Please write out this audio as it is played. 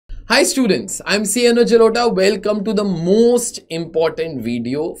Hi students, I'm Anuj Jalota. Welcome to the most important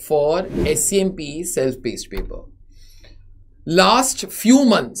video for Scmpe self-paced paper. Last few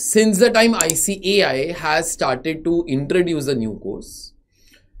months, since the time ICAI has started to introduce a new course,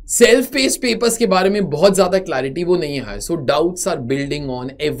 self-paced papers के बारे में बहुत ज़्यादा clarity वो नहीं है. So doubts are building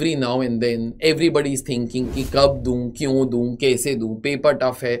on every now and then. Everybody is thinking कि कब दूँ, क्यों दूँ, कैसे दूँ, paper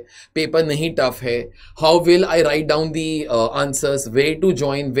tough है, paper नहीं tough है, how will I write down the answers, where to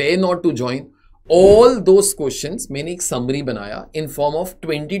join, where not to join. All those questions मैंने एक summary बनाया in form of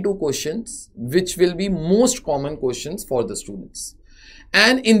 22 questions which will be most common questions for the students.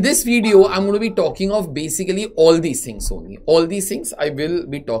 And in this video, I'm going to be talking of basically all these things only. All these things I will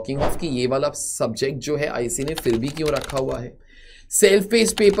be talking of कि ये वाला subject जो है IC ने फिर भी क्यों रखा हुआ है,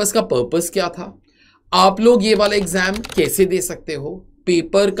 self-paced papers का purpose क्या था, आप लोग ये वाला एग्जाम कैसे दे सकते हो,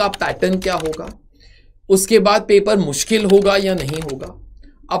 पेपर का पैटर्न क्या होगा, उसके बाद पेपर मुश्किल होगा या नहीं होगा.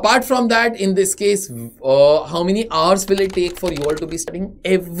 Apart from that, in this case, how many hours will it take for you all to be studying?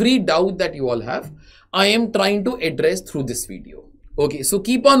 Every doubt that you all have, I am trying to address through this video. Okay, so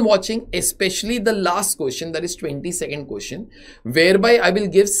keep on watching, especially the last question, that is 22nd question, whereby I will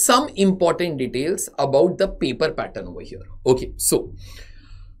give some important details about the paper pattern over here. Okay, so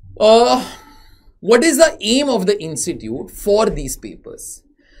what is the aim of the institute for these papers?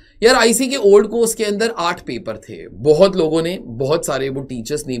 यार IC के old course के अंदर 8 paper थे. बहुत लोगों ने, बहुत सारे वो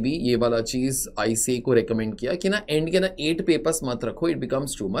टीचर्स ने भी ये वाला चीज आईसी को रेकमेंड किया कि ना एंड के ना 8 पेपर्स मत रखो, इट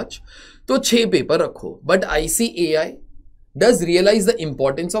बिकम्स टू मच, तो 6 पेपर रखो. But ICAI does realize the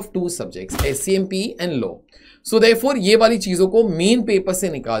importance of 2 subjects, SCMP and law. So therefore ये वाली चीजों को मेन पेपर से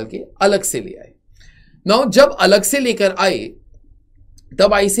निकाल के अलग से ले आए. Now जब अलग से लेकर आए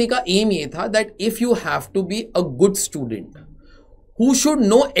तब आईसी का एम ये था that if you have to be a good student who should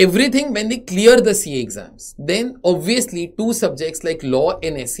know everything when they clear the CA exams, then obviously 2 subjects like law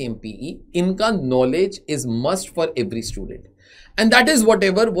and SCMPE, इनका knowledge is must for every student. And that is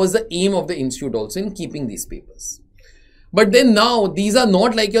whatever was the aim of the institute also in keeping these papers. But then now these are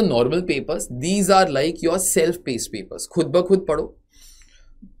not like your normal papers. These are like your self-paced papers. खुद ब खुद पढ़ो.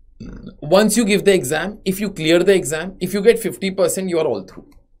 Once you give the exam, if you clear the exam, if you get 50%, you are all through.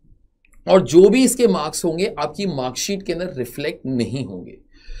 और जो भी इसके marks होंगे आपकी मार्कशीट के अंदर रिफ्लेक्ट नहीं होंगे.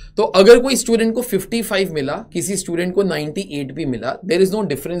 तो अगर कोई स्टूडेंट को 55 मिला, किसी स्टूडेंट को 98 भी मिला, there is no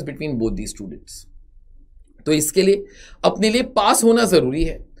difference between both the students. तो इसके लिए अपने लिए पास होना जरूरी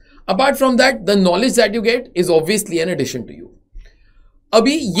है. Apart from that, the knowledge that you get is obviously an addition to you.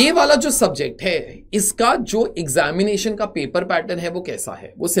 अभी ये वाला जो सब्जेक्ट है, इसका जो एग्जामिनेशन का पेपर पैटर्न है वो कैसा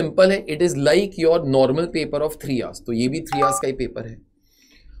है, वो सिंपल है. It is like your normal paper of 3 hours. तो ये भी 3 आवर्स का ही पेपर है.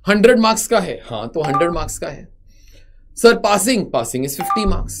 100 मार्क्स का है, हाँ तो 100 मार्क्स का है. Sir passing is 50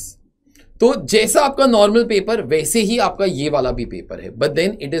 marks. तो जैसा आपका नॉर्मल पेपर वैसे ही आपका ये वाला भी पेपर है. But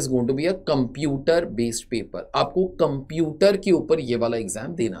then it is going to be a computer based paper. आपको कंप्यूटर के ऊपर ये वाला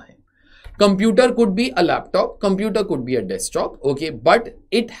एग्जाम देना है. Computer could be a laptop, computer could be a desktop, okay, but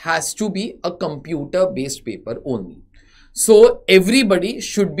it has to be a computer based paper only. So everybody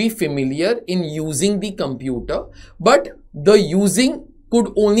should be familiar in using the computer, but the using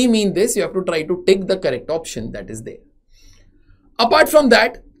could only mean this: you have to try to tick the correct option that is there. Apart from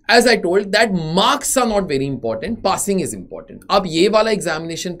that, as I told, that marks are not very important, passing is important. आप ये वाला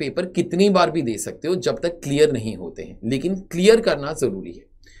examination paper कितनी बार भी दे सकते हो जब तक clear नहीं होते हैं, लेकिन क्लियर करना जरूरी है.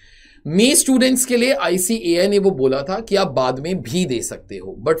 मे स्टूडेंट्स के लिए आईसीएआई ने वो बोला था कि आप बाद में भी दे सकते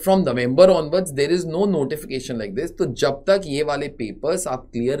हो, but from November onwards there is no notification like this. तो जब तक ये वाले पेपर्स आप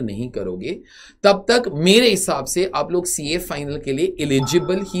क्लियर नहीं करोगे तब तक मेरे हिसाब से आप लोग सीए फाइनल के लिए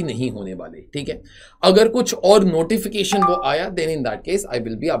एलिजिबल ही नहीं होने वाले. ठीक है, अगर कुछ और नोटिफिकेशन वो आया then in that case I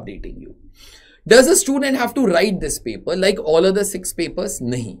will be updating you. Does a student have to write this paper like all other 6 papers?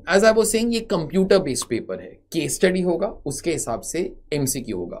 नहीं. As I was saying, ये कंप्यूटर बेस्ड पेपर है. केस स्टडी होगा, उसके हिसाब से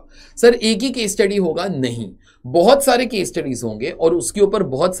MCQ होगा. Sir एक ही case study होगा? नहीं, बहुत सारे केस स्टडीज होंगे और उसके ऊपर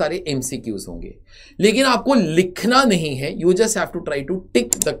बहुत सारे एमसीक्यूज होंगे. लेकिन आपको लिखना नहीं है, you just have to try two tick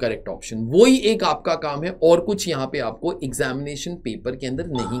the correct option. वही एक आपका काम है और कुछ यहाँ पे आपको एग्जामिनेशन पेपर के अंदर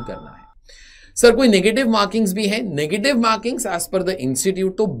नहीं करना है. सर कोई नेगेटिव मार्किंग्स भी है? Negative markings as per the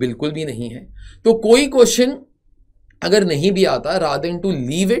institute तो बिल्कुल भी नहीं है. तो कोई क्वेश्चन अगर नहीं भी आता, rather than to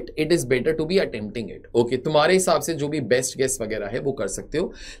leave it, it is better to be attempting it. Okay, तुम्हारे हिसाब से जो भी बेस्ट गेस वगैरह है वो कर सकते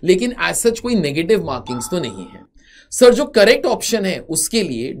हो, लेकिन एज सच कोई नेगेटिव मार्किंग्स तो नहीं है. सर जो करेक्ट ऑप्शन है उसके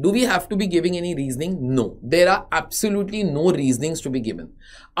लिए do we have to be giving any reasoning? No, there are absolutely no reasonings to be given.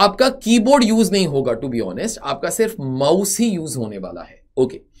 आपका कीबोर्ड यूज नहीं होगा, टू बी ऑनेस्ट, आपका सिर्फ माउस ही यूज होने वाला है.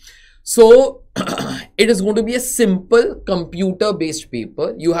 Okay, So it is going to be a simple computer based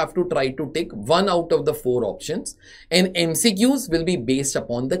paper. You have to try to tick 1 out of the 4 options, and MCQs will be based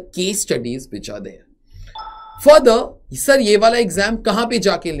upon the case studies which are there. Further, sir, ये वाला exam कहां पे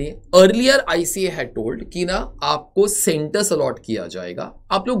जाके लें? Earlier ICA had told कि ना आपको centres allot किया जाएगा,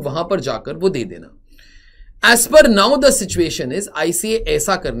 आप लोग वहां पर जाकर वो दे देना. As per now the situation is ICA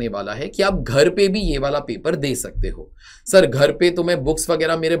ऐसा करने वाला है कि आप घर पे भी ये वाला पेपर दे सकते हो. सर घर पे तो मैं बुक्स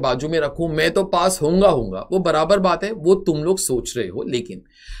वगैरह मेरे बाजू में रखूं, मैं तो पास होऊंगा, वो बराबर बात है, वो तुम लोग सोच रहे हो. लेकिन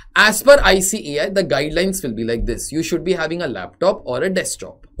as per ICAI the guidelines will be like this. You should be having a laptop और a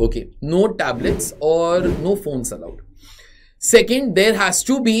desktop. Okay, no tablets और no phones allowed. Second, there has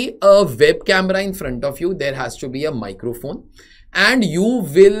to be a web camera in front of you. There has to be a microphone, and you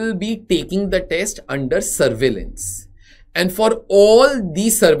will be taking the test under surveillance. And for all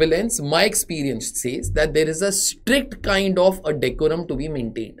these surveillance, my experience says that there is a strict kind of a decorum to be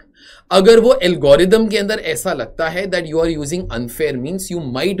maintained. अगर वो algorithm के अंदर ऐसा लगता है that you are using unfair means, you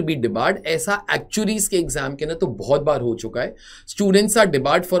might be debarred. ऐसा एक्चुअलीज के exam के अंदर तो बहुत बार हो चुका है. Students are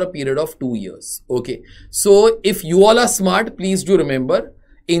debarred for a period of 2 years. Okay, so if you all are smart, please do remember,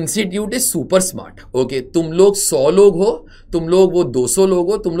 institute is super smart. Okay, तुम लोग 100 लोग हो, तुम लोग वो 200 लोग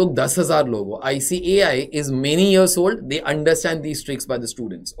हो, तुम लोग 10,000 लोग हो. ICAI is many years old. They understand these tricks by the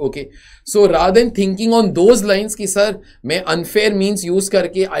students. Okay, so rather than thinking on those lines कि सर मैं अनफेयर मीन्स यूज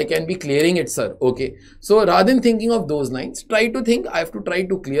करके I can be clearing it sir. Okay, so rather than thinking of those lines, try to think I have to try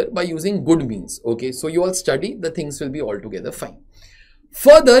to clear by using good means. Okay, so you all study, the things will be all together fine.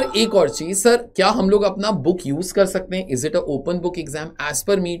 Further एक और चीज, sir क्या हम लोग अपना book use कर सकते हैं? Is it a open book exam? As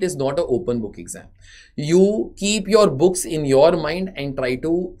per me it is not a open book exam. You keep your books in your mind and try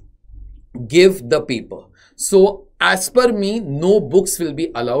to give the paper. So as per me, no books will be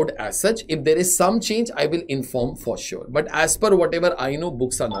allowed as such. If there is some change, I will inform for sure. But as per whatever I know,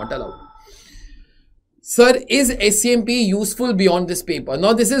 books are not allowed. Sir, is Scmpe useful beyond this paper?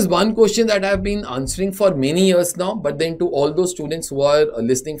 Now, this is one question that I have been answering for many years now, but then to all those students who are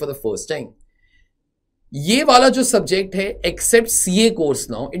listening for the first time, ये वाला जो subject है, except CA course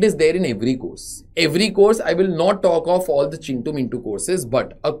now, it is there in every course. Every course, I will not talk of all the Chintu Mintu courses,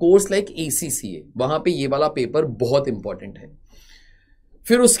 but a course like ACCA, वहां पे ये वाला paper बहुत important है.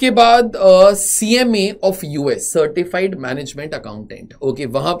 फिर उसके बाद CMA of US, certified management accountant. Okay,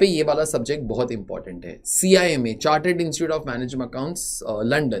 वहां पे ये वाला सब्जेक्ट बहुत इंपॉर्टेंट है. CIMA, chartered institute of management accounts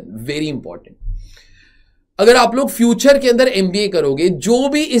London, very important. अगर आप लोग फ्यूचर के अंदर MBA करोगे, जो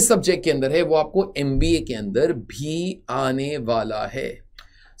भी इस सब्जेक्ट के अंदर है वो आपको MBA के अंदर भी आने वाला है.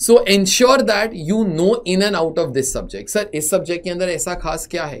 सो ensure that you know in and out of this subject. Sir इस सब्जेक्ट के अंदर ऐसा खास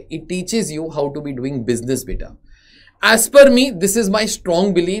क्या है? It teaches you how to be doing business बेटा. As per me, this is my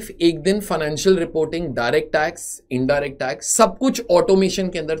strong belief. एक दिन financial reporting, direct tax, indirect tax, सब कुछ ऑटोमेशन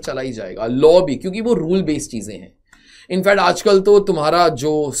के अंदर चला ही जाएगा. लॉ भी, क्योंकि वो रूल बेस्ड चीजें हैं. इनफैक्ट आजकल तो तुम्हारा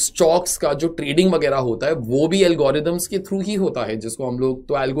जो स्टॉक्स का जो ट्रेडिंग वगैरह होता है वो भी एल्गोरिदम्स के थ्रू ही होता है, जिसको हम लोग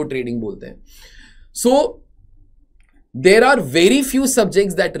तो एल्गो ट्रेडिंग बोलते हैं. सो there are very few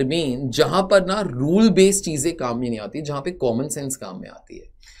subjects that remain जहां पर ना रूल बेस्ड चीजें काम में नहीं आती, जहां पे कॉमन सेंस काम में आती है.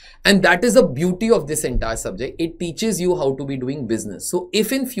 And that is the beauty of this entire subject. It teaches you how to be doing business. So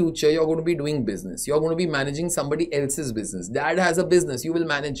if in future you're going to be doing business, you're going to be managing somebody else's business. Dad has a business, you will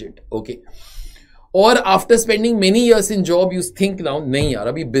manage it. Okay. Or after spending many years in job, you think now, नहीं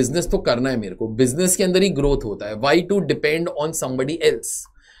यार अभी business तो करना है मेरे को. Business के अंदर ही growth होता है. Why to depend on somebody else?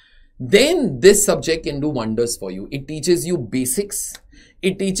 Then this subject can do wonders for you. It teaches you basics.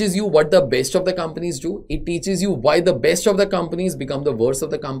 It teaches you what the best of the companies do. It teaches you why the best of the companies become the worst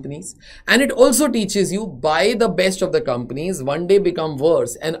of the companies. And it also teaches you why the best of the companies one day become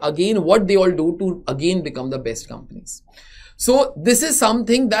worse, and again what they all do to again become the best companies. So this is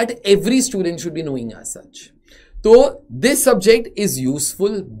something that every student should be knowing as such. So this subject is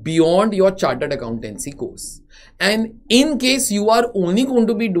useful beyond your chartered accountancy course. And in case you are only going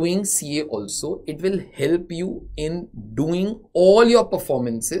to be doing CA also, it will help you in doing all your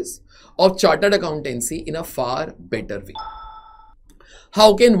performances of chartered accountancy in a far better way. How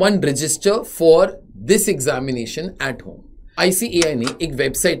can one register for this examination at home? ICAI ने एक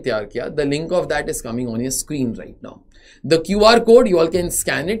website तैयार किया. The link of that is coming on your screen right now. The QR code, you all can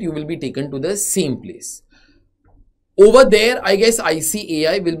scan it. You will be taken to the same place. Over there, I guess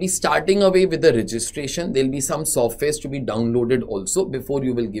ICAI will be starting away with the registration. There will be some softwares to be downloaded also before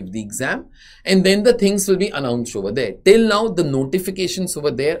you will give the exam. And then the things will be announced over there. Till now, the notifications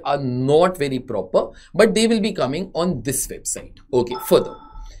over there are not very proper, but they will be coming on this website. Okay, further.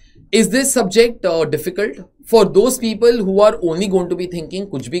 Is this subject difficult? For those people who are only going to be thinking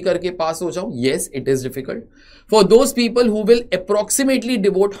कुछ भी करके pass हो जाऊं, yes, it is difficult. For those people who will approximately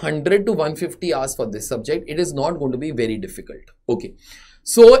devote 100 to 150 hours for this subject, it is not going to be very difficult. Okay.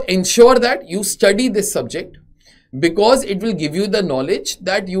 So ensure that you study this subject because it will give you the knowledge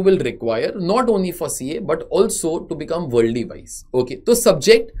that you will require not only for CA but also to become worldly wise. Okay. तो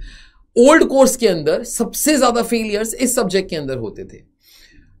subject old course के अंदर सबसे ज़्यादा failures इस subject के अंदर होते थे.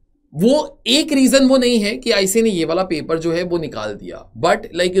 वो एक रीजन वो नहीं है कि आईसीए ने ये वाला पेपर जो है वो निकाल दिया, but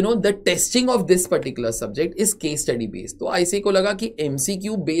like you know the testing of this particular subject is case study based. तो आईसीए को लगा कि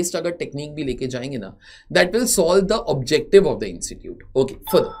एमसीक्यू बेस्ड अगर टेक्निक भी लेके जाएंगे ना, that will solve the objective of the institute. Okay,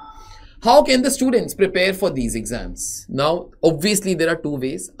 further how can the students prepare for these exams? Now obviously there are two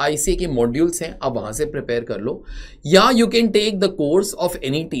ways. ICA के modules हैं, आप वहां से prepare कर लो, या you can take the course of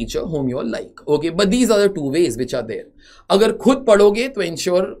any teacher whom you all like. Okay, but these are the two ways which are there. अगर खुद पढ़ोगे तो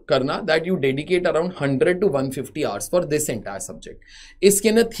ensure करना that you dedicate around 100 to 150 hours for this entire subject. इसके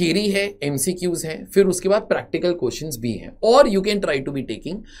अंदर theory है, MCQs हैं, फिर उसके बाद practical questions भी हैं, or you can try to be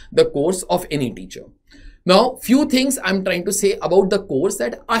taking the course of any teacher. Now, few things I'm trying to say about the course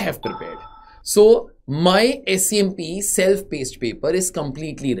that I have prepared. So, my Scmpe self-paced paper is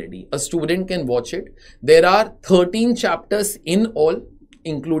completely ready. A student can watch it. There are 13 chapters in all,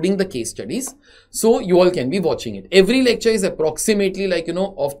 including the case studies. So, you all can be watching it. Every lecture is approximately like, you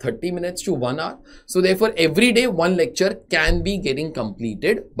know, of 30 minutes to 1 hour. So, therefore, every day one lecture can be getting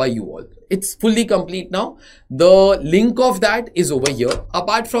completed by you all. It's fully complete now. The link of that is over here.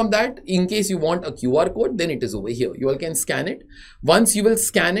 Apart from that, in case you want a QR code, then it is over here. You all can scan it. Once you will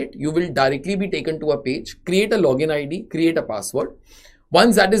scan it, you will directly be taken to a page, create a login ID, create a password.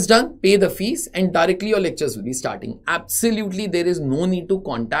 Once that is done, pay the fees and directly your lectures will be starting. Absolutely, there is no need to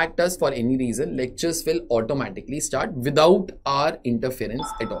contact us for any reason. Lectures will automatically start without our interference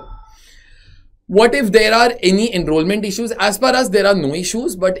at all. What if there are any enrollment issues? As per us, there are no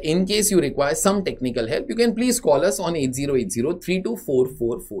issues, but in case you require some technical help, you can please call us on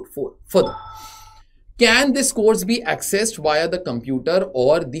 8080-324444. Further, can this course be accessed via the computer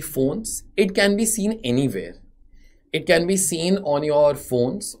or the phones? It can be seen anywhere. It can be seen on your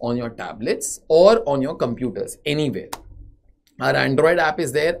phones, on your tablets, or on your computers, anywhere. Our Android app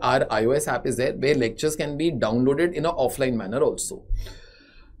is there, our iOS app is there, where lectures can be downloaded in an offline manner also.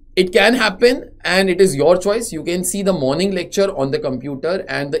 It can happen and it is your choice. You can see the morning lecture on the computer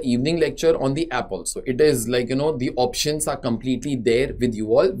and the evening lecture on the app also. It is like, you know, the options are completely there with you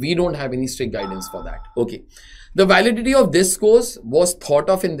all. We don't have any strict guidance for that. Okay. The validity of this course was thought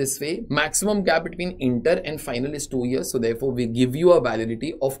of in this way. Maximum gap between inter and final is 2 years. So therefore we give you a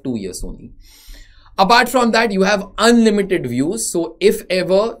validity of 2 years only. Apart from that, you have unlimited views. So if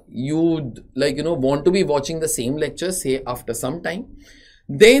ever you like, you know, want to be watching the same lecture, say after some time,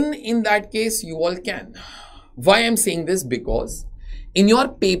 then in that case, you all can. Why I'm saying this? Because in your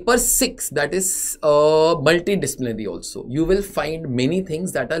paper 6, that is multidisciplinary also, you will find many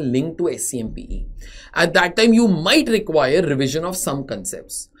things that are linked to Scmpe. At that time, you might require revision of some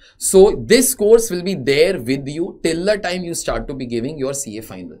concepts. So this course will be there with you till the time you start to be giving your CA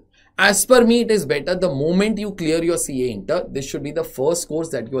final. As per me, it is better the moment you clear your CA Inter, this should be the first course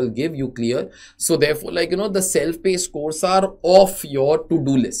that you will give, you clear. So therefore, like, you know, the self-paced course are off your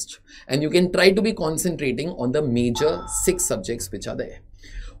to-do list and you can try to be concentrating on the major 6 subjects which are there.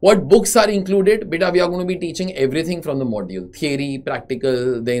 What books are included? Beta, we are going to be teaching everything from the module, theory,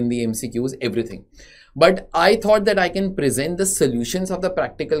 practical, then the MCQs, everything. But I thought that I can present the solutions of the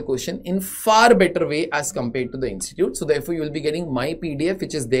practical question in far better way as compared to the institute. So therefore, you will be getting my PDF,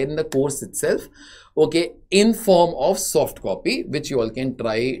 which is there in the course itself, okay, in form of soft copy, which you all can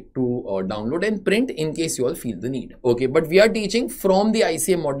try to download and print in case you all feel the need. Okay, but we are teaching from the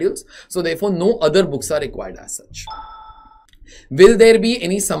ICA modules. So therefore, no other books are required as such. Will there be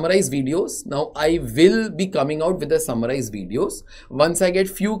any summarized videos? Now, I will be coming out with the summarized videos once I get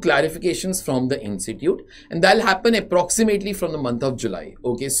few clarifications from the institute, and that'll happen approximately from the month of July.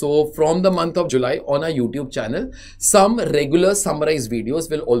 Okay, so from the month of July on our YouTube channel, some regular summarized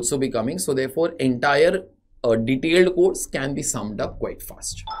videos will also be coming. So therefore, entire detailed course can be summed up quite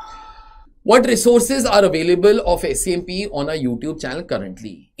fast. What resources are available of Scmpe on our YouTube channel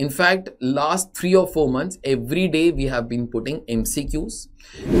currently? In fact, last 3 or 4 months, every day we have been putting MCQs.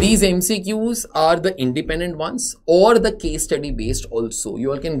 These MCQs are the independent ones or the case study based also.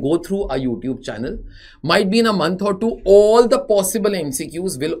 You all can go through our YouTube channel. Might be in a month or 2, all the possible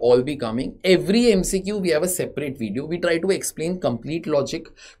MCQs will all be coming. Every MCQ, we have a separate video. We try to explain complete logic,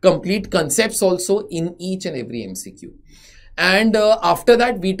 complete concepts also in each and every MCQ. And after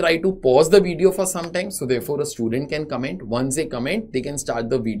that, we try to pause the video for some time. So therefore, a student can comment. Once they comment, they can start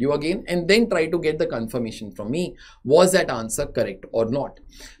the video again and then try to get the confirmation from me. Was that answer correct or not?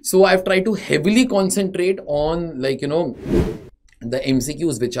 So I've tried to heavily concentrate on, like, you know, the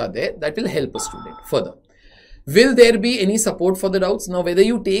MCQs which are there. That will help a student further. Will there be any support for the doubts? Now, whether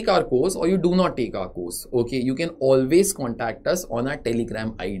you take our course or you do not take our course, okay, you can always contact us on our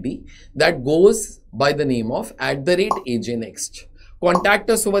Telegram ID that goes by the name of @AJNext.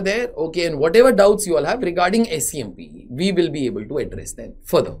 Contact us over there, okay, and whatever doubts you all have regarding Scmpe, we will be able to address them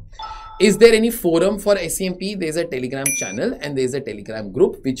further. Is there any forum for Scmpe? There's a Telegram channel and there's a Telegram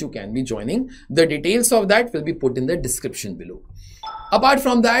group which you can be joining. The details of that will be put in the description below. Apart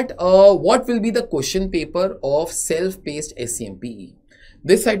from that, what will be the question paper of self-paced Scmpe?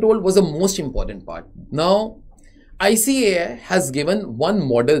 This I told was the most important part. Now, ICAI has given one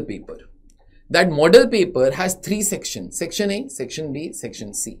model paper. That model paper has 3 sections, section A, section B,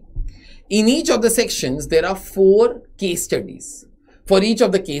 section C. In each of the sections, there are 4 case studies. For each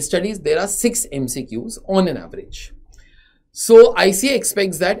of the case studies, there are 6 MCQs on an average. So ICAI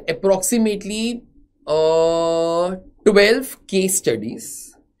expects that approximately 12 case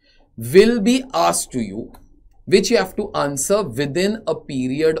studies will be asked to you, which you have to answer within a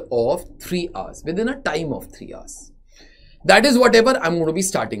period of 3 hours, within a time of 3 hours. That is whatever I'm going to be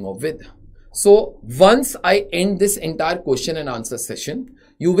starting off with. So once I end this entire question and answer session,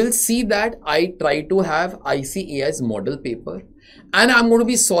 you will see that I try to have ICAI's model paper and I'm going to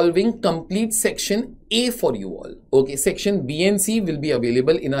be solving complete section A for you all. Okay, section B and C will be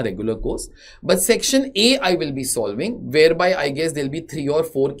available in our regular course, but section A I will be solving, whereby I guess there'll be 3 or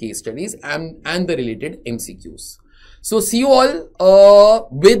 4 case studies and the related MCQs. So see you all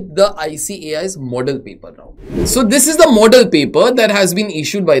with the ICAI's model paper now. So this is the model paper that has been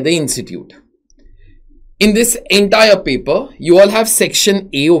issued by the institute. In this entire paper, you all have section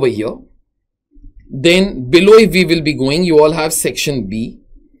A over here. Then below, if we will be going, you all have section B.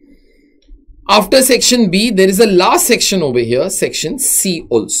 After section B, there is a last section over here, section C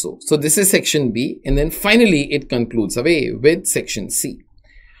also. So this is section B, and then finally it concludes away with section C.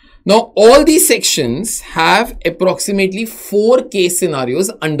 Now, all these sections have approximately 4 case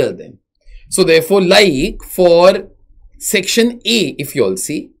scenarios under them. So therefore, like for section A, if you all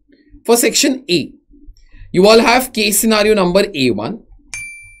see, for section A, you all have case scenario number A1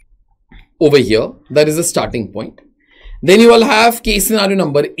 over here. That is the starting point. Then you all have case scenario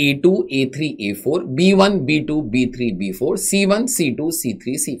number A2, A3, A4, B1, B2, B3, B4, C1, C2,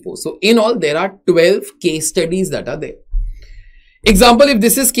 C3, C4. So in all, there are 12 case studies that are there. Example, if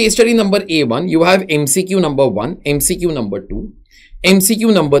this is case study number A1, you have MCQ number 1, MCQ number 2,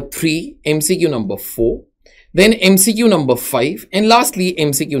 MCQ number 3, MCQ number 4, then MCQ number 5, and lastly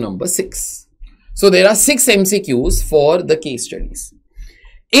MCQ number 6. So there are 6 MCQs for the case studies.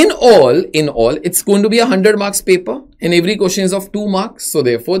 In all, it's going to be a 100 marks paper and every question is of 2 marks. So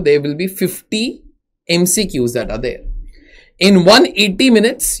therefore, there will be 50 MCQs that are there. In 180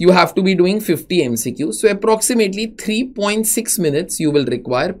 minutes, you have to be doing 50 MCQs. So approximately 3.6 minutes you will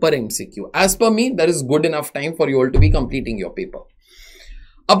require per MCQ. As per me, that is good enough time for you all to be completing your paper.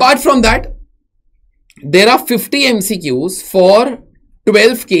 Apart from that, there are 50 MCQs for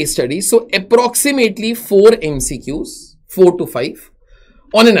 12 case studies. So approximately 4 MCQs, 4 to 5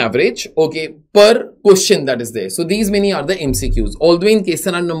 on an average, okay, per question that is there. So these many are the MCQs. Although in case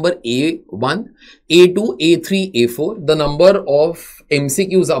scenario number A1, A2, A3, A4, the number of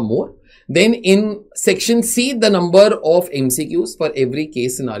MCQs are more. Then in section C, the number of MCQs for every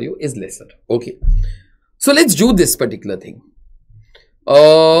case scenario is lesser. Okay. So let's do this particular thing.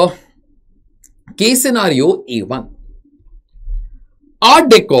 Case scenario A1. Art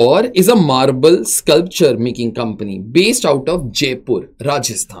Decor is a marble sculpture making company based out of Jaipur,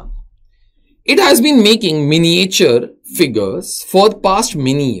 Rajasthan. It has been making miniature figures for the past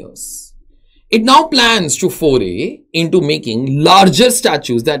many years. It now plans to foray into making larger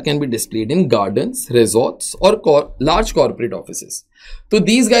statues that can be displayed in gardens, resorts, or large corporate offices. So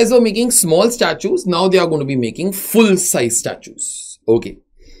these guys are making small statues. Now they are going to be making full-size statues. Okay.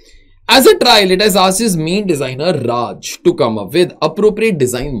 As a trial, it has asked its main designer Raj to come up with appropriate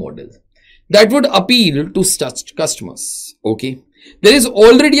design models that would appeal to such customers. Okay. There is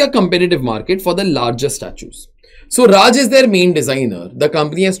already a competitive market for the larger statues. So Raj is their main designer. The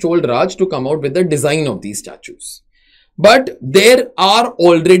company has told Raj to come out with the design of these statues. But there are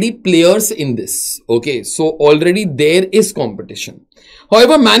already players in this. Okay. So already there is competition.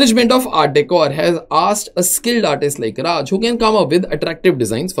 However, management of Art Decor has asked a skilled artist like Raj who can come up with attractive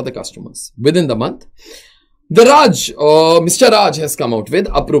designs for the customers within the month. Mr. Raj has come out with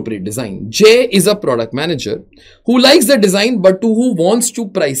appropriate design. J is a product manager who likes the design but who wants to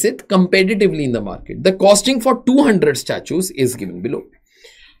price it competitively in the market. The costing for 200 statues is given below.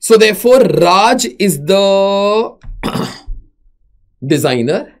 So therefore, Raj is the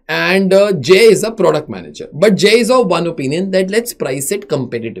designer and J is a product manager. But J is of one opinion that let's price it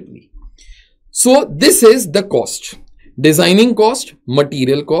competitively. So this is the cost. Designing cost,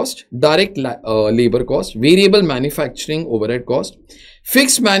 material cost, direct labor cost, variable manufacturing overhead cost,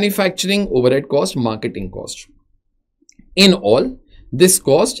 fixed manufacturing overhead cost, marketing cost. In all, this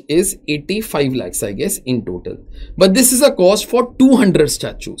cost is 85 lakhs, I guess, in total. But this is a cost for 200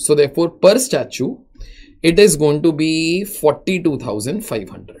 statues. So therefore, per statue, it is going to be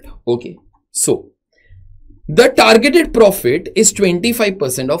 42,500. Okay. So the targeted profit is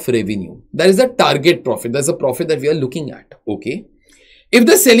 25% of revenue. That is the target profit. That's the profit that we are looking at. Okay. If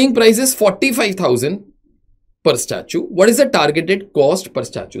the selling price is 45,000 per statue, what is the targeted cost per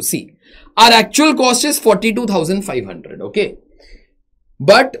statue? See, our actual cost is 42,500. Okay.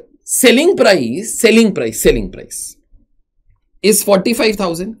 But selling price is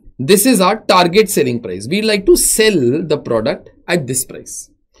 45,000. This is our target selling price. We like to sell the product at this price.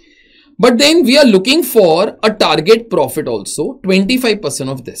 But then we are looking for a target profit also, 25%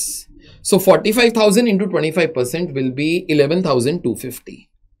 of this. So 45,000 into 25% will be 11,250.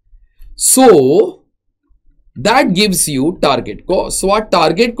 So that gives you target cost. So our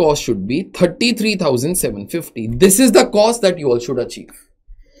target cost should be 33,750. This is the cost that you all should achieve.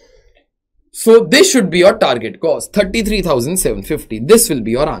 So this should be your target cost, 33,750. This will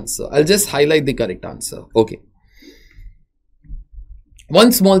be your answer. I'll just highlight the correct answer. Okay.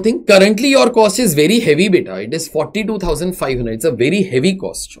 One small thing, currently your cost is very heavy beta. It is 42,500. It's a very heavy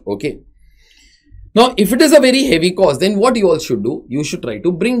cost. Okay. Now, if it is a very heavy cost, then what you all should do? You should try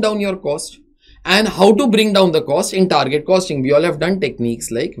to bring down your cost. And how to bring down the cost in target costing? We all have done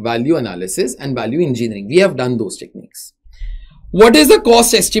techniques like value analysis and value engineering. We have done those techniques. What is the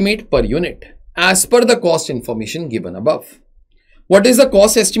cost estimate per unit? As per the cost information given above. What is the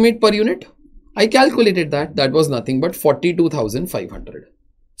cost estimate per unit? I calculated that. That was nothing but 42,500.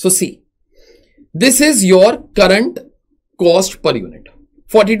 So see, this is your current cost per unit.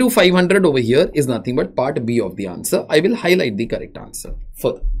 42,500 over here is nothing but part B of the answer. I will highlight the correct answer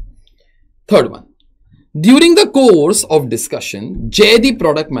further. Third one. During the course of discussion, Jay, the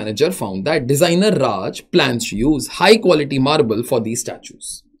product manager, found that designer Raj plans to use high quality marble for these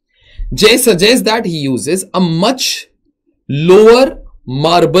statues. Jay suggests that he uses a much lower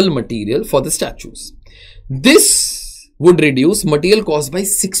marble material for the statues. This would reduce material cost by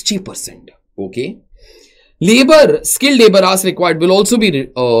 60%. Okay. Skilled labor hours required will also be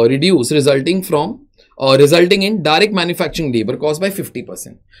reduced, resulting in direct manufacturing labor cost by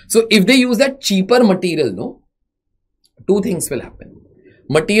 50%. So if they use that cheaper material, no, two things will happen.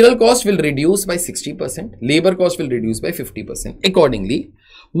 Material cost will reduce by 60%, labor cost will reduce by 50%. Accordingly,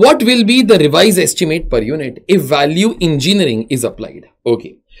 what will be the revised estimate per unit if value engineering is applied?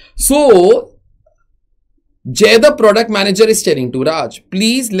 Okay. So, Jay, the product manager, is telling to Raj,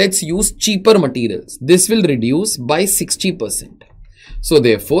 please let's use cheaper materials. This will reduce by 60%. So,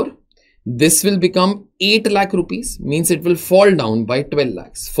 therefore, this will become 8 lakh rupees, means it will fall down by 12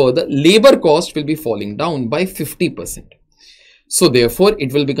 lakhs. Further, labor cost will be falling down by 50%. So therefore,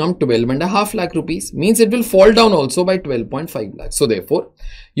 it will become 12.5 lakh rupees, means it will fall down also by 12.5 lakhs. So therefore,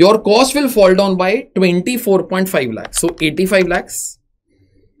 your cost will fall down by 24.5 lakhs. So 85 lakhs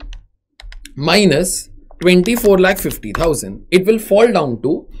minus 24 lakh 50,000. It will fall down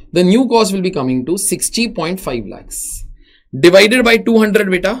to, the new cost will be coming to 60.5 lakhs. Divided by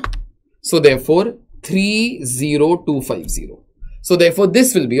 200 beta. So therefore, 30250. So therefore,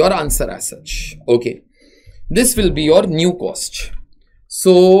 this will be your answer as such. Okay. This will be your new cost.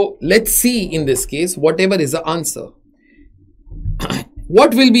 So let's see in this case, whatever is the answer.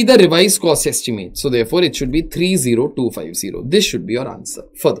 What will be the revised cost estimate? So therefore, it should be 30250. This should be your answer.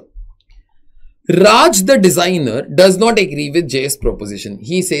 Further, Raj, the designer, does not agree with Jay's proposition.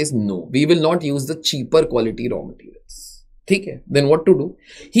 He says, no, we will not use the cheaper quality raw materials. Okay, then what to do?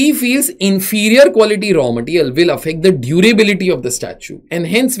 He feels inferior quality raw material will affect the durability of the statue and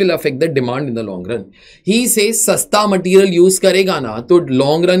hence will affect the demand in the long run. He says, सस्ता material use करेगा ना तो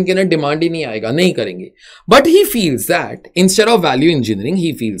long run के ना demand ही नहीं आएगा, नहीं करेंगे. But he feels that instead of value engineering,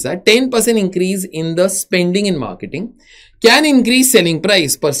 he feels that 10% increase in the spending in marketing can increase selling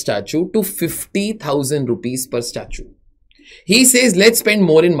price per statue to 50,000 rupees per statue. He says, let's spend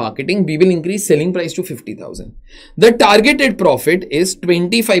more in marketing. We will increase selling price to 50,000. The targeted profit is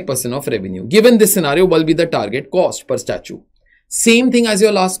 25% of revenue. Given this scenario, what will be the target cost per statue? Same thing as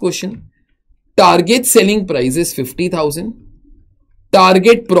your last question. Target selling price is 50,000.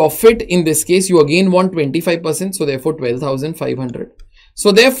 Target profit in this case, you again want 25%. So therefore 12,500.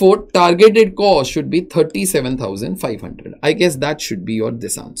 So therefore targeted cost should be 37,500. I guess that should be your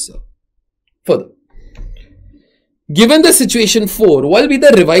this answer. Further, given the situation 4, what will be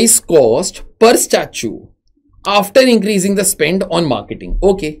the revised cost per statue after increasing the spend on marketing?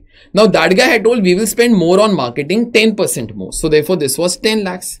 Okay. Now that guy had told we will spend more on marketing, 10% more. So therefore this was 10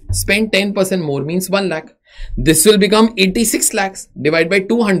 lakhs. Spend 10% more means 1 lakh. This will become 86 lakhs. Divide by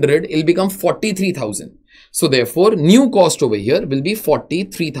 200, it will become 43,000. So therefore new cost over here will be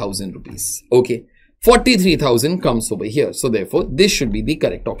 43,000 rupees. Okay. 43,000 comes over here. So therefore this should be the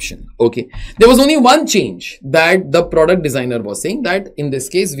correct option. Okay. There was only one change that the product designer was saying, that in this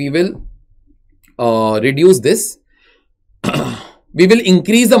case we will reduce this. We will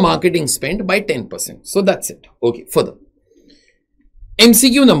increase the marketing spend by 10%. So that's it. Okay. Further,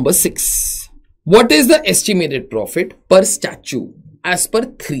 MCQ number 6. What is the estimated profit per statue as per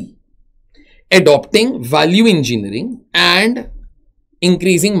 3? Adopting value engineering and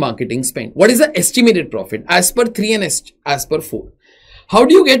increasing marketing spend. What is the estimated profit as per 3 and as per 4? How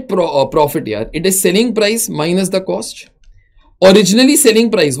do you get profit here? It is selling price minus the cost. Originally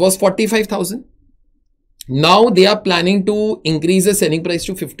selling price was 45,000. Now they are planning to increase the selling price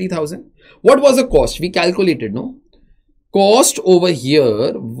to 50,000. What was the cost? We calculated, no? Cost over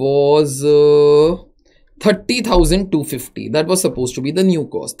here was 30,250. That was supposed to be the new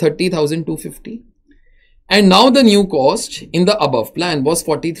cost, 30,250. And now the new cost in the above plan was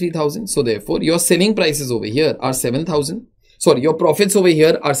 43,000. So therefore your selling prices over here are 7,000. Sorry, your profits over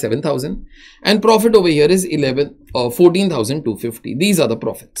here are 7,000 and profit over here is 14,250. These are the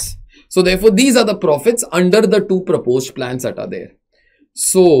profits. So therefore these are the profits under the 2 proposed plans that are there.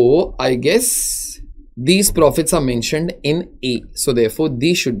 So I guess these profits are mentioned in A. So therefore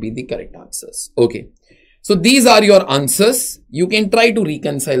these should be the correct answers. Okay. So these are your answers. You can try to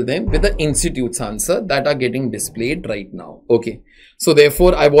reconcile them with the institute's answer that are getting displayed right now. Okay. So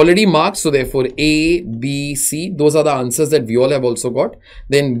therefore I've already marked. So therefore A, B, C, those are the answers that we all have also got.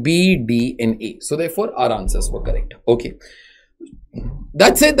 Then B, D and A. So therefore our answers were correct. Okay.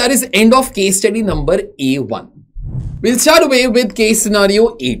 That's it. That is end of case study number A1. We'll start away with case scenario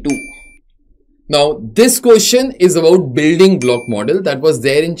A2. Now, this question is about building block model that was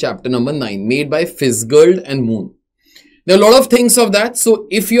there in chapter number 9, made by Fitzgerald and Moon. There are a lot of things of that. So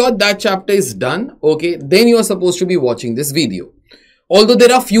if that chapter is done, okay, then you are supposed to be watching this video. Although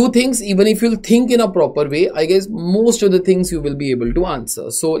there are few things, even if you'll think in a proper way, I guess most of the things you will be able to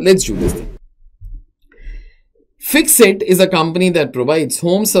answer. So let's do this thing. Fixit is a company that provides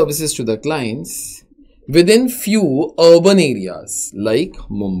home services to the clients within few urban areas like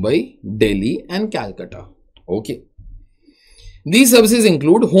Mumbai, Delhi and Calcutta. Okay. These services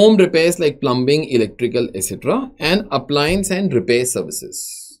include home repairs like plumbing, electrical, etc. and appliance and repair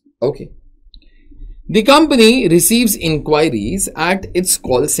services. Okay. The company receives inquiries at its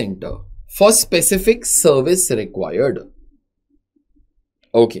call center for specific service required.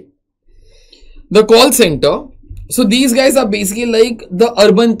 Okay. The call center, so these guys are basically like the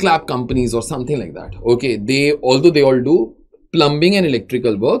urban clap companies or something like that. Okay, although they all do plumbing and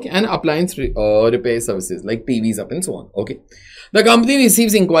electrical work and appliance repair services like TVs up and so on. Okay, the company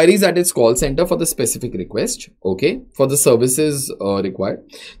receives inquiries at its call center for the specific request. Okay, for the services required.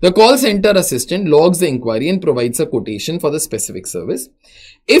 The call center assistant logs the inquiry and provides a quotation for the specific service.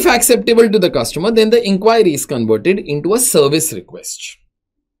 If acceptable to the customer, then the inquiry is converted into a service request.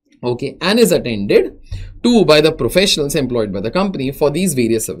 Okay, and is attended to by the professionals employed by the company for these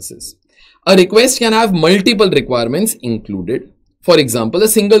various services. A request can have multiple requirements included. For example, a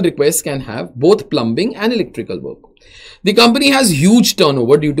single request can have both plumbing and electrical work. The company has huge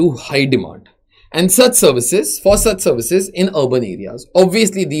turnover due to high demand and such services in urban areas.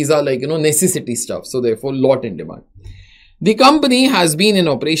 Obviously, these are like, necessity stuff. So therefore, lot in demand. The company has been in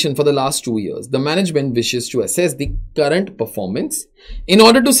operation for the last 2 years. The management wishes to assess the current performance in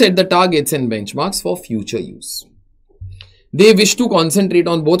order to set the targets and benchmarks for future use. They wish to concentrate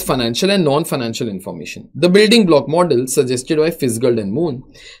on both financial and non-financial information. The building block model suggested by Fitzgerald and Moon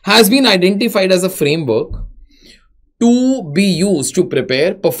has been identified as a framework to be used to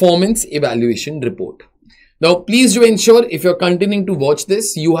prepare performance evaluation report. Now, please do ensure if you're continuing to watch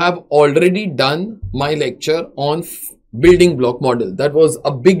this, you have already done my lecture on building block model. That was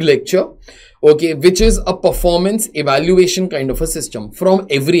a big lecture, okay, which is a performance evaluation kind of a system from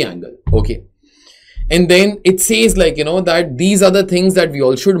every angle. Okay. And then it says like, that these are the things that we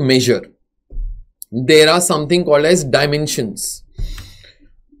all should measure. There are something called as dimensions.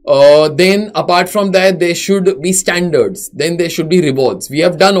 Then apart from that, there should be standards. Then there should be rewards. We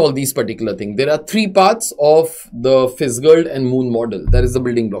have done all these particular things. There are three parts of the Fitzgerald and Moon model. That is the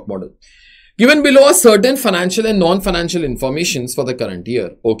building block model. Given below are certain financial and non-financial informations for the current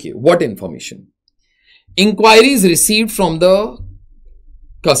year. Okay, what information? Inquiries received from the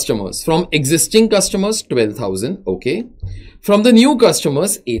customers. From existing customers, 12,000. Okay. From the new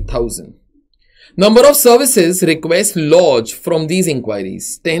customers, 8,000. Number of services requests lodged from these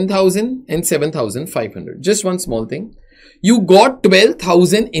inquiries, 10,000 and 7,500. Just one small thing. You got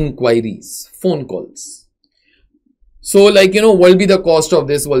 12,000 inquiries, phone calls. So like, what will be the cost of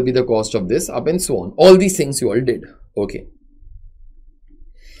this, what will be the cost of this, up and so on. All these things you all did. Okay.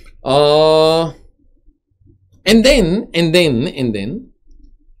 And then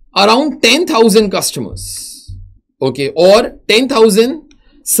around 10,000 customers, okay, or 10,000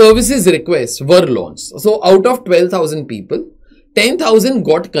 services requests were launched. So out of 12,000 people, 10,000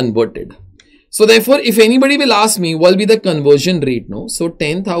 got converted. So therefore, if anybody will ask me, what will be the conversion rate? No. So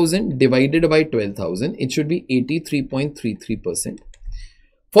 10,000 divided by 12,000, it should be 83.33%.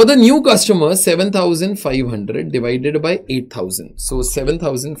 For the new customers, 7,500 divided by 8,000. So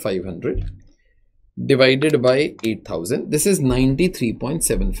 7,500 divided by 8,000. This is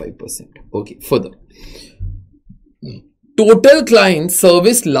 93.75%. Okay, further. Total client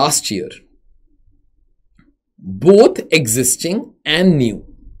service last year, both existing and new.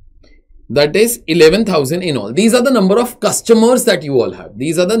 That is 11,000 in all. These are the number of customers that you all have.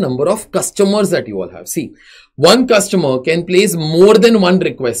 These are the number of customers that you all have. See, one customer can place more than one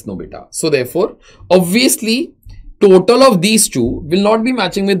request, no beta. So therefore, obviously, total of these two will not be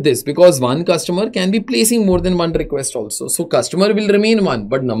matching with this because one customer can be placing more than one request also. So customer will remain one,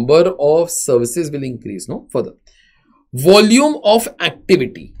 but number of services will increase, no? Further. Volume of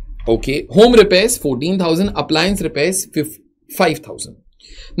activity. Okay. Home repairs, 14,000. Appliance repairs, 5,000.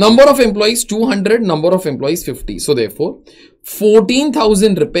 Number of employees 200, number of employees 50. So therefore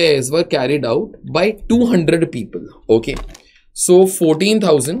 14,000 repairs were carried out by 200 people. Okay. So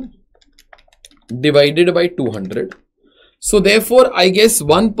 14,000 divided by 200. So therefore I guess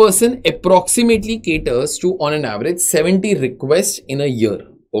one person approximately caters to on an average 70 requests in a year.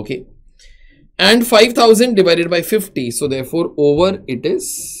 Okay. And 5,000 divided by 50. So therefore over it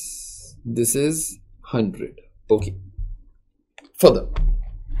is, this is 100. Okay. Further.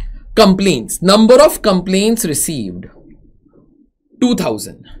 Complaints. Number of complaints received,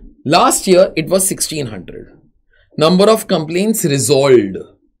 2,000. Last year, it was 1,600. Number of complaints resolved,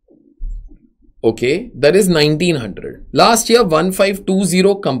 okay, that is 1,900. Last year,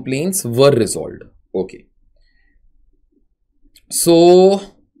 1,520 complaints were resolved. Okay. So,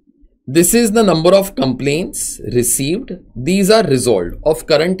 this is the number of complaints received. These are resolved of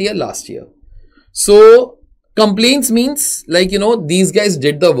current year, last year. So, complaints means like, these guys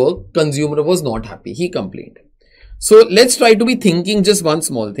did the work, consumer was not happy, he complained. So let's try to be thinking just one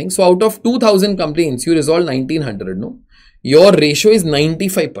small thing. So out of 2,000 complaints, you resolve 1,900, no? Your ratio is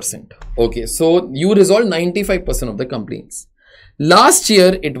 95%. Okay, so you resolve 95% of the complaints. Last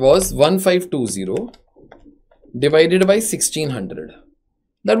year, it was 1,520 divided by 1,600.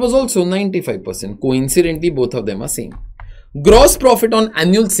 That was also 95%. Coincidentally, both of them are same. Gross profit on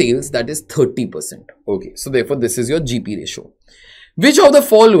annual sales, that is 30%. Okay, so therefore this is your GP ratio. Which of the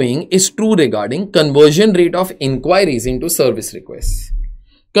following is true regarding conversion rate of inquiries into service requests?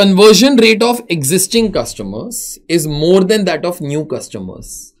 Conversion rate of existing customers is more than that of new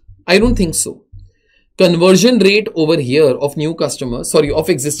customers. I don't think so. Conversion rate over here of new customers, sorry, of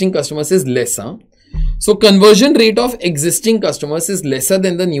existing customers is lesser. So conversion rate of existing customers is lesser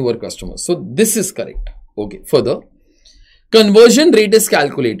than the newer customers. So this is correct. Okay, further. Conversion rate is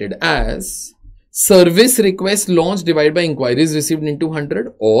calculated as service request launched divided by inquiries received into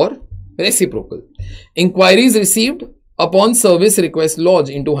 100 or reciprocal. Inquiries received upon service request lodged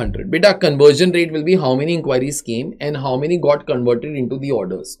into 100. Beta, conversion rate will be how many inquiries came and how many got converted into the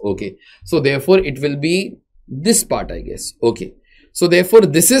orders. Okay. So therefore it will be this part, I guess. Okay. So therefore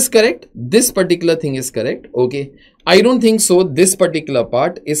this is correct. This particular thing is correct. Okay. I don't think so. This particular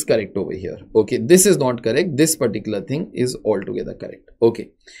part is correct over here. Okay. This is not correct. This particular thing is altogether correct.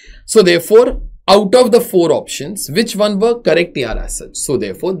 Okay. So therefore, out of the 4 options, which one were correct here as such? So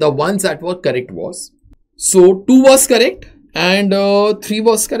therefore, the ones that were correct was, so 2 was correct and 3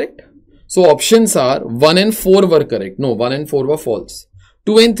 was correct. So options are 1 and 4 were correct. No, 1 and 4 were false.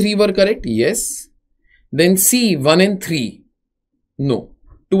 2 and 3 were correct. Yes. Then C, 1 and 3. No.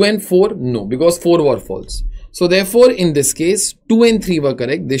 2 and 4, no, because 4 were false. So therefore, in this case, 2 and 3 were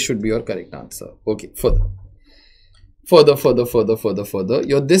correct. This should be your correct answer. Okay, further.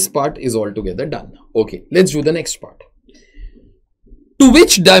 Your this part is altogether done. Okay, let's do the next part. To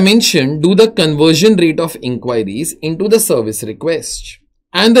which dimension do the conversion rate of inquiries into the service request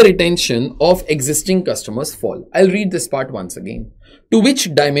and the retention of existing customers fall? I'll read this part once again. To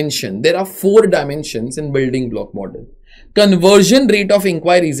which dimension? There are 4 dimensions in building block model. Conversion rate of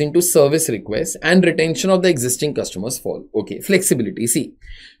inquiries into service requests and retention of the existing customers fall. Okay, flexibility. See,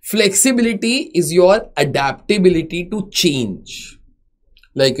 flexibility is your adaptability to change.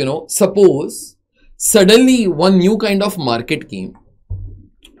 Like, suppose suddenly one new kind of market came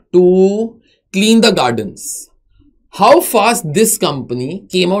to clean the gardens. How fast this company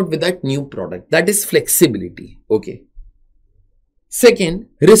came out with that new product? That is flexibility. Okay. Second,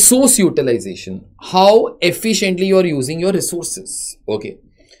 resource utilization. How efficiently you are using your resources. Okay.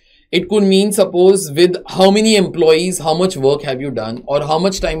 It could mean, suppose, with how many employees, how much work have you done, or how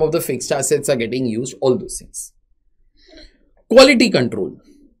much time of the fixed assets are getting used, all those things. Quality control.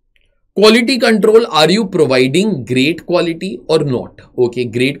 Quality control, are you providing great quality or not? Okay,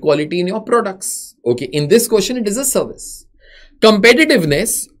 great quality in your products. Okay, in this question, it is a service.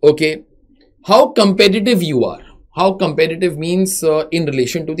 Competitiveness, okay, how competitive you are. How competitive means in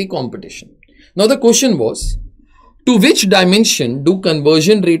relation to the competition. Now, the question was, to which dimension do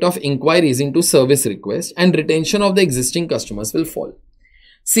conversion rate of inquiries into service requests and retention of the existing customers will fall?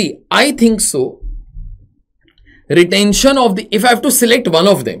 See, I think so. Retention of the, if I have to select one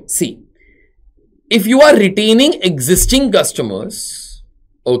of them, see, if you are retaining existing customers,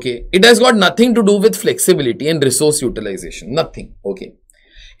 okay, it has got nothing to do with flexibility and resource utilization, nothing, okay.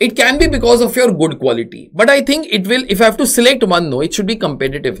 It can be because of your good quality, but I think it will, if I have to select one, no, it should be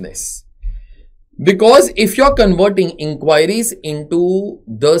competitiveness. Because if you're converting inquiries into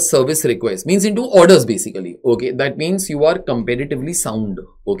the service request, means into orders basically, okay, that means you are competitively sound,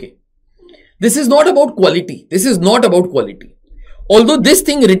 okay. This is not about quality. This is not about quality. Although this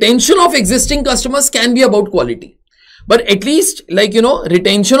thing, retention of existing customers can be about quality. But at least, like,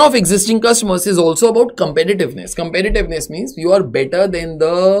 retention of existing customers is also about competitiveness. Competitiveness means you are better than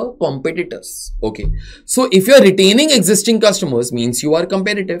the competitors. Okay. So if you are retaining existing customers, means you are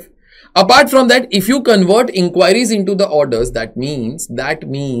competitive. Apart from that, if you convert inquiries into the orders, that means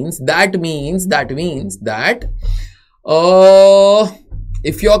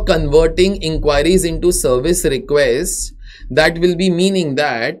if you are converting inquiries into service requests, that will be meaning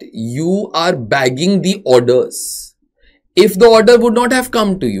that you are bagging the orders. If the order would not have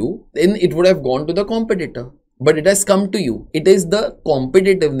come to you, then it would have gone to the competitor. But it has come to you. It is the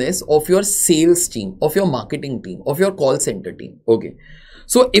competitiveness of your sales team, of your marketing team, of your call center team. Okay.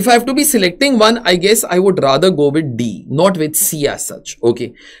 So if I have to be selecting one, I guess I would rather go with D, not with C as such.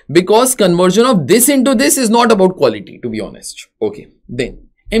 Okay. Because conversion of this into this is not about quality, to be honest. Okay. Then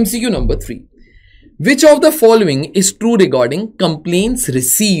MCQ number 3. Which of the following is true regarding complaints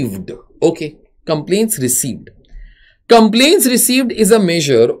received? Okay. Complaints received. Complaints received is a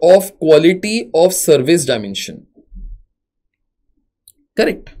measure of quality of service dimension.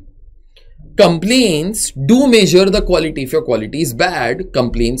 Correct. Complaints do measure the quality. If your quality is bad,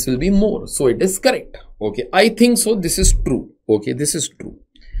 complaints will be more. So it is correct. Okay. I think so. This is true. Okay. This is true.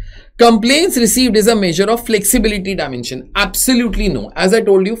 Complaints received is a measure of flexibility dimension. Absolutely no. As I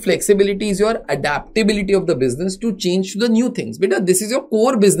told you, flexibility is your adaptability of the business to change to the new things. Beta, this is your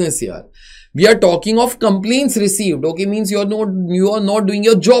core business here. We are talking of complaints received. Okay, means you are not doing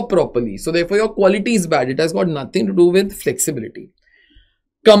your job properly. So therefore your quality is bad. It has got nothing to do with flexibility.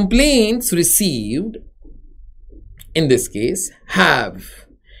 Complaints received in this case have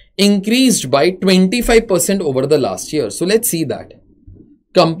increased by 25% over the last year. So let's see that.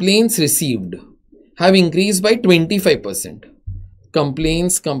 Complaints received have increased by 25%.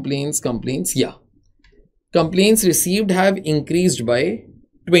 Complaints, yeah. Complaints received have increased by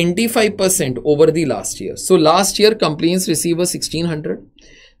 25% over the last year. So last year complaints received were 1600.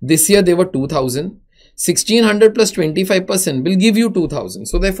 This year they were 2000. 1600 plus 25% will give you 2000.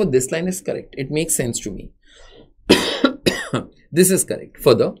 So therefore this line is correct. It makes sense to me. This is correct.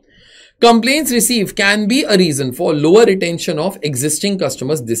 Further, complaints received can be a reason for lower retention of existing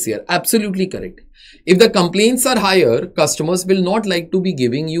customers this year. Absolutely correct. If the complaints are higher, customers will not like to be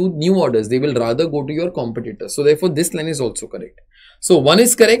giving you new orders. They will rather go to your competitors. So therefore this line is also correct. So 1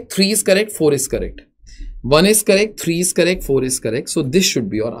 is correct, 3 is correct, 4 is correct. 1 is correct, 3 is correct, 4 is correct. So this should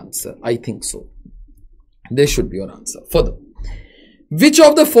be your answer. I think so. This should be your answer. Further, which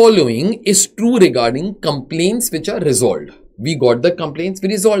of the following is true regarding complaints which are resolved? We got the complaints, we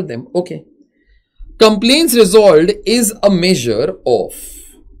resolved them. Okay. Complaints resolved is a measure of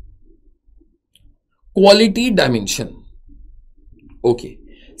quality dimension. Okay.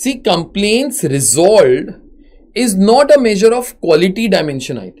 See, complaints resolved is not a measure of quality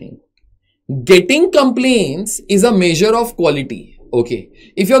dimension, I think. Getting complaints is a measure of quality. Okay.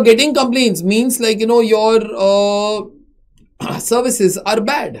 If you're getting complaints, means like, your services are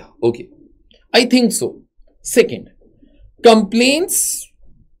bad. Okay. I think so. Second, complaints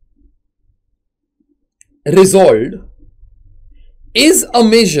resolved is a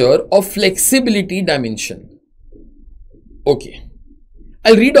measure of flexibility dimension. Okay.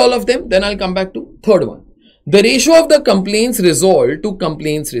 I'll read all of them, then I'll come back to third one. The ratio of the complaints resolved to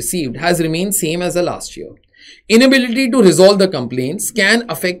complaints received has remained same as the last year. Inability to resolve the complaints can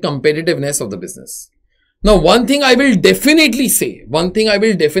affect competitiveness of the business. Now, one thing I will definitely say,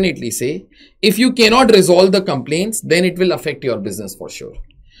 if you cannot resolve the complaints, then it will affect your business for sure.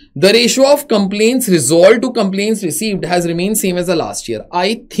 The ratio of complaints resolved to complaints received has remained same as the last year.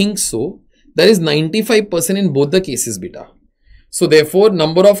 I think so. That is 95% in both the cases, beta. So therefore,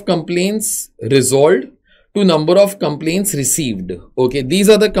 number of complaints resolved to number of complaints received. Okay, these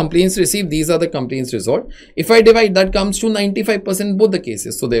are the complaints received, these are the complaints resolved. If I divide, that comes to 95% in both the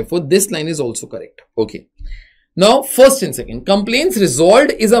cases. So therefore, this line is also correct. Okay. Now, first and second, complaints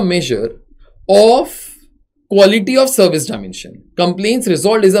resolved is a measure of quality of service dimension. Complaints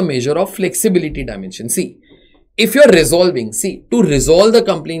resolved is a measure of flexibility dimension. See, if you're resolving, to resolve the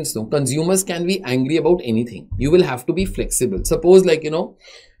complaints, consumers can be angry about anything. You will have to be flexible. Suppose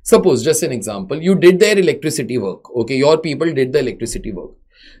suppose just an example, you did their electricity work. Okay, your people did the electricity work.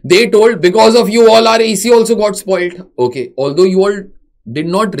 They told, because of you all our AC also got spoiled. Okay, although you all did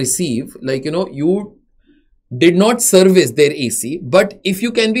not receive, you did not service their AC, but if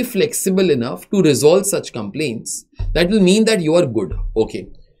you can be flexible enough to resolve such complaints, that will mean that you are good. Okay.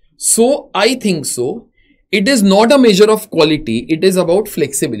 So I think so. It is not a measure of quality. It is about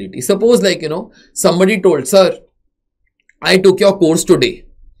flexibility. Suppose somebody told, sir, I took your course today.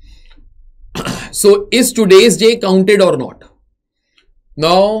 So is today's day counted or not?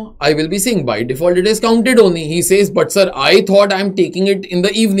 Now I will be saying by default it is counted only. He says, but sir, I thought I am taking it in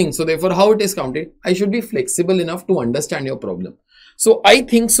the evening. So therefore how it is counted? I should be flexible enough to understand your problem. So I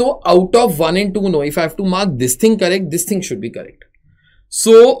think so out of 1 and 2, no, if I have to mark this thing correct, this thing should be correct.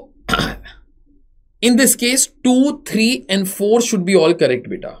 So in this case, 2, 3 and 4 should be all correct,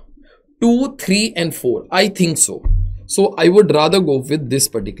 beta. 2, 3 and 4. I think so. So I would rather go with this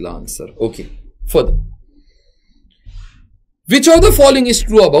particular answer. Okay. Further. Which of the following is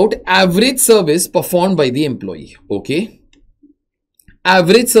true about average service performed by the employee? Okay.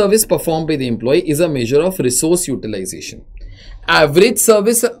 Average service performed by the employee is a measure of resource utilization. Average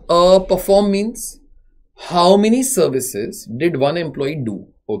service performed means how many services did one employee do?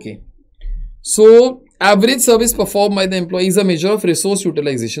 Okay. So average service performed by the employee is a measure of resource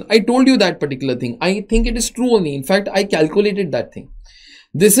utilization. I told you that particular thing. I think it is true only. In fact, I calculated that thing.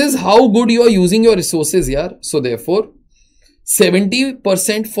 This is how good you are using your resources here. So therefore,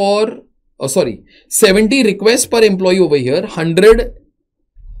 70% for, 70 requests per employee over here, 100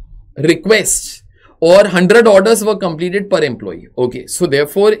 requests or 100 orders were completed per employee. Okay. So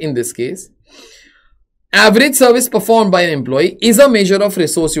therefore, in this case, average service performed by an employee is a measure of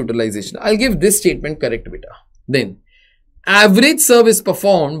resource utilization. I'll give this statement correct, beta. Then, average service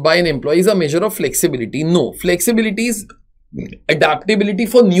performed by an employee is a measure of flexibility. No, flexibility is adaptability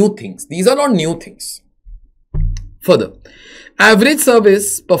for new things. These are not new things. Further, average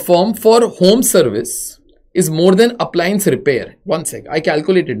service performed for home service is more than appliance repair. One sec, I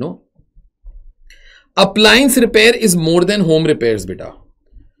calculated, no? Appliance repair is more than home repairs, beta.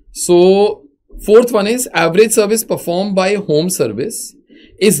 So, fourth one is average service performed by home service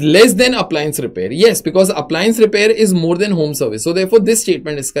is less than appliance repair. Yes, because appliance repair is more than home service. So therefore, this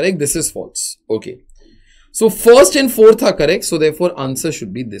statement is correct. This is false. Okay. So first and fourth are correct. So therefore, answer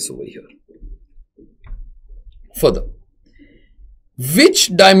should be this over here. Further,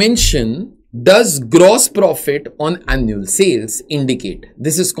 which dimension does gross profit on annual sales indicate?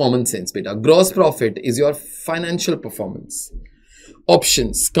 This is common sense, beta. Gross profit is your financial performance.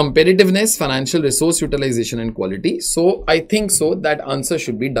 Options: competitiveness, financial resource utilization and quality. So I think so that answer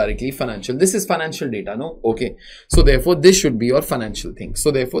should be directly financial. This is financial data, no? Okay. So therefore this should be your financial thing.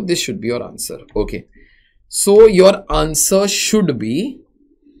 So therefore this should be your answer. Okay. So your answer should be,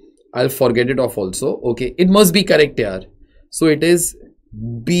 I'll forget it off also. Okay. It must be correct here. So it is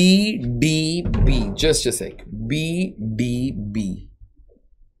BDB. Just a sec. BDB.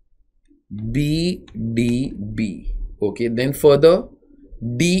 BDB. Okay, then further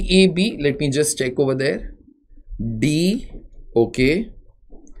DAB, let me just check over there. D, okay,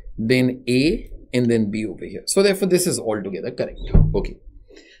 then A and then B over here. So therefore this is altogether correct. Okay,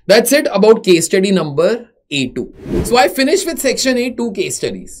 that's it about case study number A2. So I finished with section A, 2 case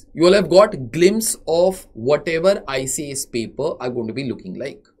studies. You all have got a glimpse of whatever ICS paper are going to be looking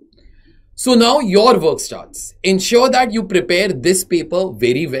like. So now your work starts. Ensure that you prepare this paper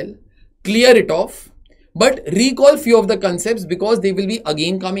very well, clear it off, but recall few of the concepts because they will be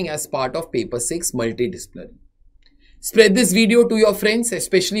again coming as part of paper 6 multidisciplinary. Spread this video to your friends,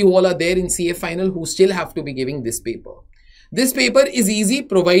 especially who all are there in CA final who still have to be giving this paper. This paper is easy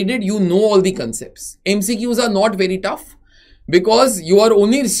provided you know all the concepts. MCQs are not very tough because you are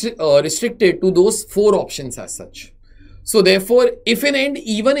only restricted to those 4 options as such. So therefore, if in end,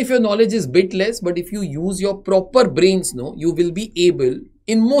 even if your knowledge is bit less, but if you use your proper brains, you will be able,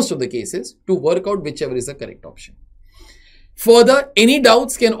 in most of the cases, to work out whichever is the correct option. Further, any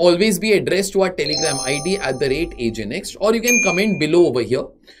doubts can always be addressed to our Telegram ID @AJNext, or you can comment below over here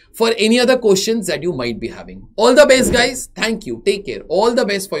for any other questions that you might be having. All the best, guys. Thank you. Take care. All the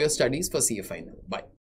best for your studies for CA final. Bye.